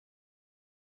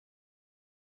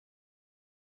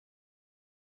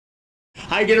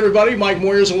Hi again, everybody. Mike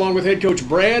Moyers along with head coach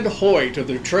Brad Hoyt of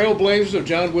the Trailblazers of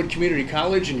John Wood Community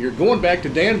College, and you're going back to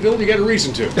Danville. You got a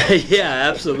reason to. Yeah,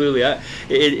 absolutely.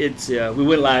 We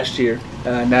went last year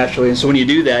naturally, and so when you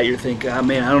do that, you're thinking, oh,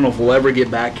 man, I don't know if we'll ever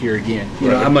get back here again.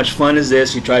 You know, how much fun is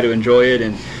this? You try to enjoy it,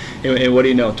 and what do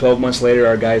you know? 12 months later,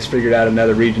 our guys figured out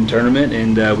another region tournament,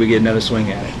 and we get another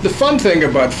swing at it. The fun thing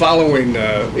about following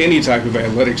any type of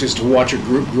athletics is to watch a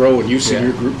group grow, and you've seen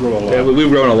your group grow a lot. Yeah, we've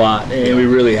grown a lot, and we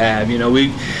really have. You know,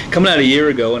 we coming out a year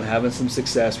ago and having some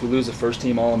success. We lose a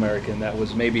first-team All-American that was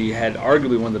had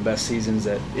arguably one of the best seasons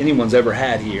that anyone's ever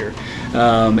had here.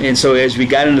 And so as we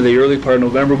got into the early part of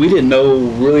November, we didn't know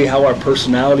really how our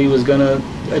personality was going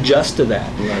to adjust to that.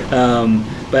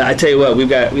 Right. But I tell you what, we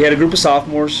had a group of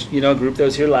sophomores, you know, a group that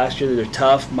was here last year. They're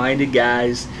tough-minded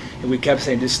guys, and we kept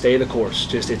saying, just stay the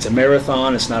course. It's a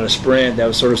marathon, it's not a sprint. That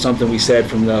was sort of something we said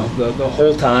from the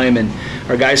whole time, and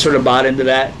our guys sort of bought into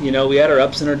that. You know, we had our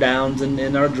ups and our downs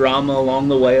and our drama along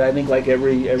the way, I think like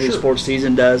every sports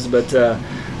season does. But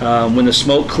when the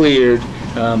smoke cleared,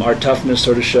 our toughness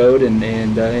sort of showed, and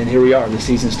here we are. The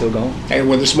season's still going. And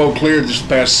when the smoke cleared this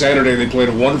past Saturday, they played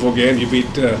a wonderful game.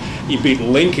 You beat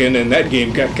Lincoln, and that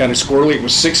game got kind of squirrely. It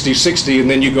was 60-60, and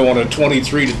then you go on a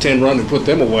 23-10 run and put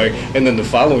them away. And then the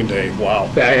following day, wow!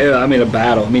 I mean, a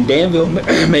battle. I mean, Danville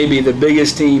may be the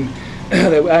biggest team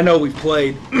that I know we've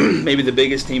played. Maybe the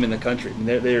biggest team in the country. I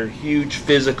mean, they're huge,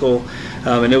 physical,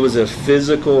 and it was a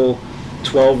physical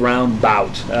 12-round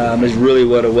bout is really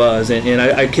what it was. And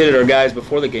I kidded our guys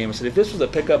before the game. I said, if this was a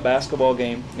pickup basketball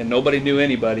game and nobody knew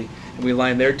anybody, and we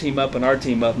lined their team up and our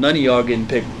team up, none of y'all getting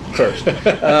picked first.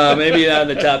 Maybe not in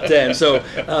the top 10.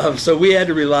 So we had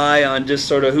to rely on just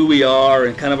sort of who we are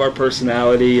and kind of our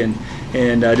personality, and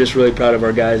just really proud of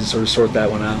our guys to sort of sort that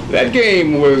one out. That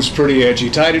game was pretty edgy.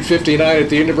 Tied at 59 at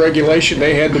the end of regulation.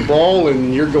 They had the ball,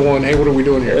 and you're going, hey, what are we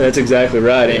doing here? That's exactly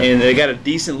right. Yeah. And they got a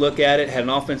decent look at it, had an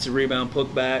offensive rebound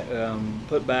put back.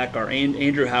 Our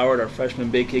Andrew Howard, our freshman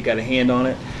big kid, got a hand on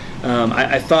it.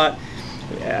 I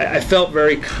felt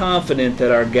very confident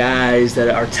that our guys, that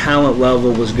our talent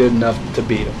level was good enough to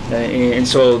beat them. And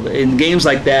so in games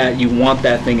like that, you want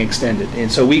that thing extended.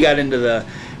 And so we got into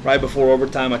right before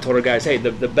overtime, I told our guys, hey,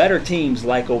 the better teams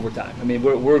like overtime. I mean,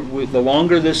 the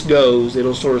longer this goes,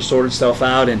 it'll sort of sort itself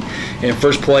out. And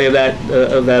first play of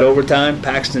that overtime,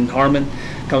 Paxton Harmon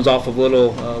comes off of a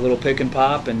little pick and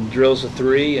pop and drills a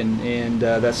three, and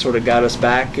that sort of got us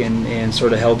back and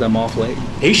sort of held them off late.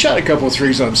 He shot a couple of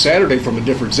threes on Saturday from a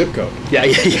different zip code. Yeah.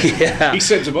 He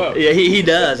sends them up. Yeah, he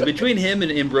does. Between him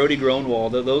and Brody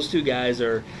Gronwald, those two guys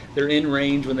they're in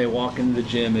range when they walk into the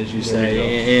gym, as you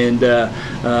say, and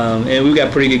we've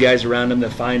got pretty good guys around them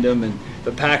that find them.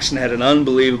 But Paxton had an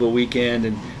unbelievable weekend,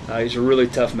 and he's a really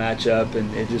tough matchup,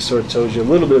 and it just sort of shows you a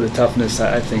little bit of the toughness,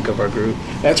 I think, of our group.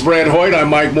 That's Brad Hoyt. I'm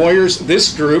Mike Moyers.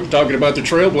 This group, talking about the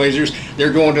Trailblazers,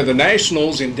 they're going to the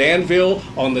Nationals in Danville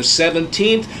on the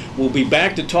 17th. We'll be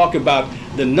back to talk about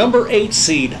the number 8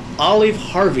 seed, Olive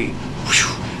Harvey.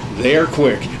 Whew, they are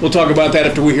quick. We'll talk about that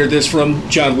after we hear this from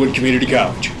John Wood Community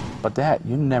College. But Dad,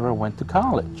 you never went to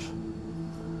college.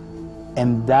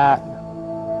 And that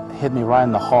hit me right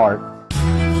in the heart.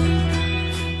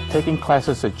 Taking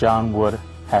classes at John Wood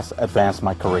has advanced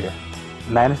my career.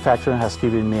 Manufacturing has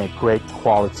given me a great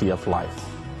quality of life.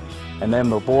 And then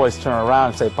the boys turn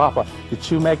around and say, Papa,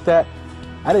 did you make that?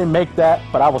 I didn't make that,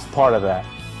 but I was part of that.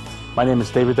 My name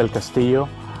is David Del Castillo.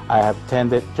 I have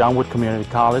attended John Wood Community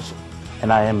College,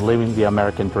 and I am living the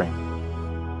American dream.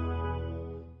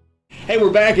 Hey,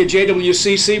 we're back at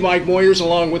JWCC. Mike Moyers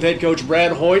along with head coach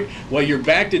Brad Hoyt. Well, you're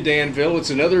back to Danville. It's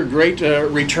another great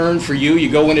return for you.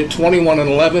 You go in at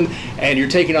 21-11, and you're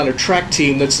taking on a track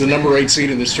team that's the number 8 seed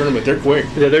in this tournament. They're quick.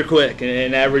 Yeah, they're quick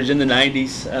and average in the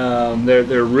 90s.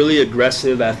 They're really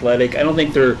aggressive, athletic. I don't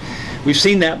think we've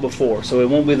seen that before, so it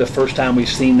won't be the first time we've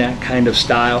seen that kind of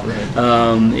style.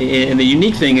 Right. And the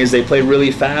unique thing is they play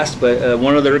really fast, but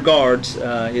one of their guards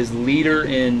is leader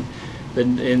in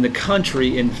the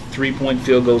country in 3-point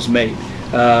field goals made.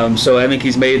 So I think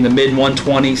he's made in the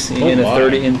mid-120s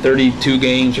in 32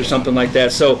 games or something like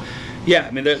that. So, yeah,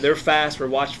 I mean, they're fast. We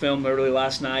watched film early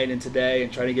last night and today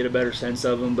and trying to get a better sense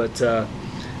of them.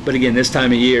 But again, this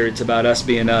time of year, it's about us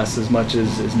being us as much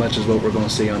as what we're going to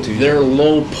see on Tuesday. Their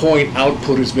low point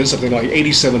output has been something like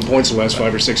 87 points the last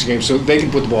 5 or 6 games, so they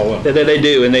can put the ball up. They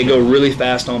do, and they go really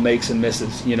fast on makes and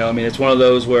misses. You know, I mean, it's one of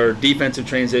those where defensive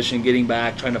transition, getting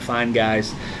back, trying to find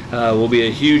guys will be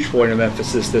a huge point of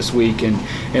emphasis this week. And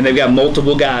they've got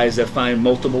multiple guys that find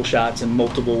multiple shots in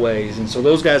multiple ways, and so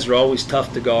those guys are always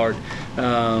tough to guard.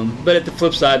 But at the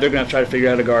flip side, they're going to try to figure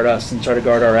out how to guard us and try to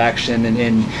guard our action.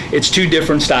 And it's two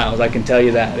different styles, I can tell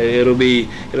you that. It'll be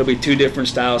two different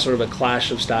styles, sort of a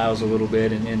clash of styles a little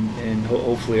bit, and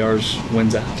hopefully ours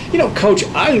wins out. You know, Coach,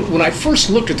 when I first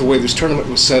looked at the way this tournament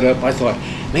was set up, I thought,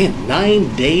 man,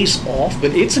 9 days off,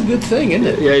 but it's a good thing, isn't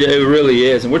it? Yeah, it really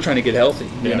is, and we're trying to get healthy,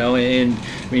 you Yeah. know. And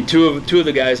I mean, two of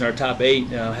the guys in our top 8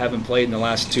 haven't played in the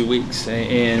last 2 weeks,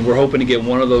 and we're hoping to get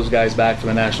one of those guys back for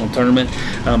the national tournament.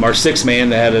 Our 6th man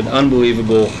that had an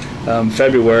unbelievable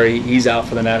February, he's out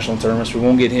for the national tournament, so we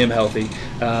won't get him healthy.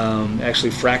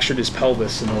 Actually fractured his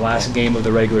pelvis in the last game of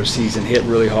the regular season, hit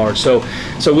really hard. So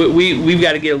we've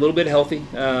got to get a little bit healthy.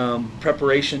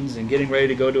 Preparations and getting ready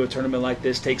to go to a tournament like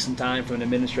this takes some time from an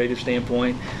administrative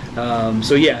standpoint.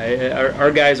 So yeah,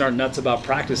 our guys aren't nuts about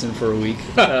practicing for a week.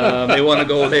 They want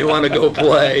to go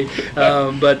play.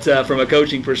 But from a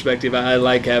coaching perspective, I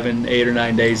like having 8 or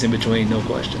 9 days in between, no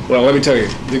question. Well, let me tell you,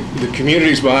 the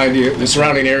community's behind you, the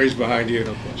surrounding areas behind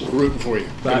you, we're rooting for you.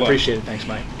 I appreciate it. Thanks,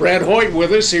 Mike. Brad Hoyt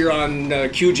with us here on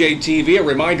QJ-TV. A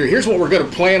reminder, here's what we're going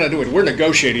to plan on doing. We're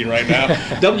negotiating right now.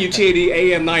 WTAD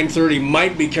AM 930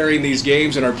 might be carrying these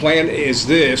games, and our plan is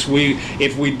this.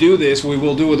 If we do this, we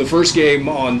will do the first game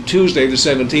on Tuesday the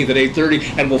 17th at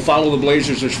 8:30, and we'll follow the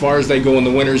Blazers as far as they go in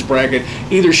the winners bracket.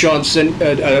 Either Sean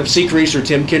Secrease or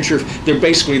Tim Kinshirf, they're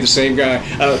basically the same guy.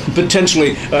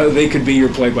 Potentially, they could be your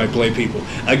play-by-play people.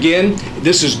 Again,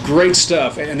 this is great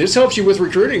stuff, and this helps you with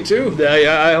recruiting too.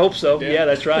 I hope so. Yeah,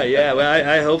 that's right. Yeah, well,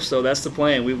 I hope so. That's the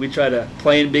plan. We try to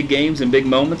play in big games and big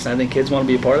moments, and I think kids want to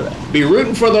be a part of that. Be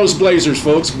rooting for those Blazers,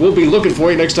 folks. We'll be looking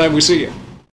for you next time we see you.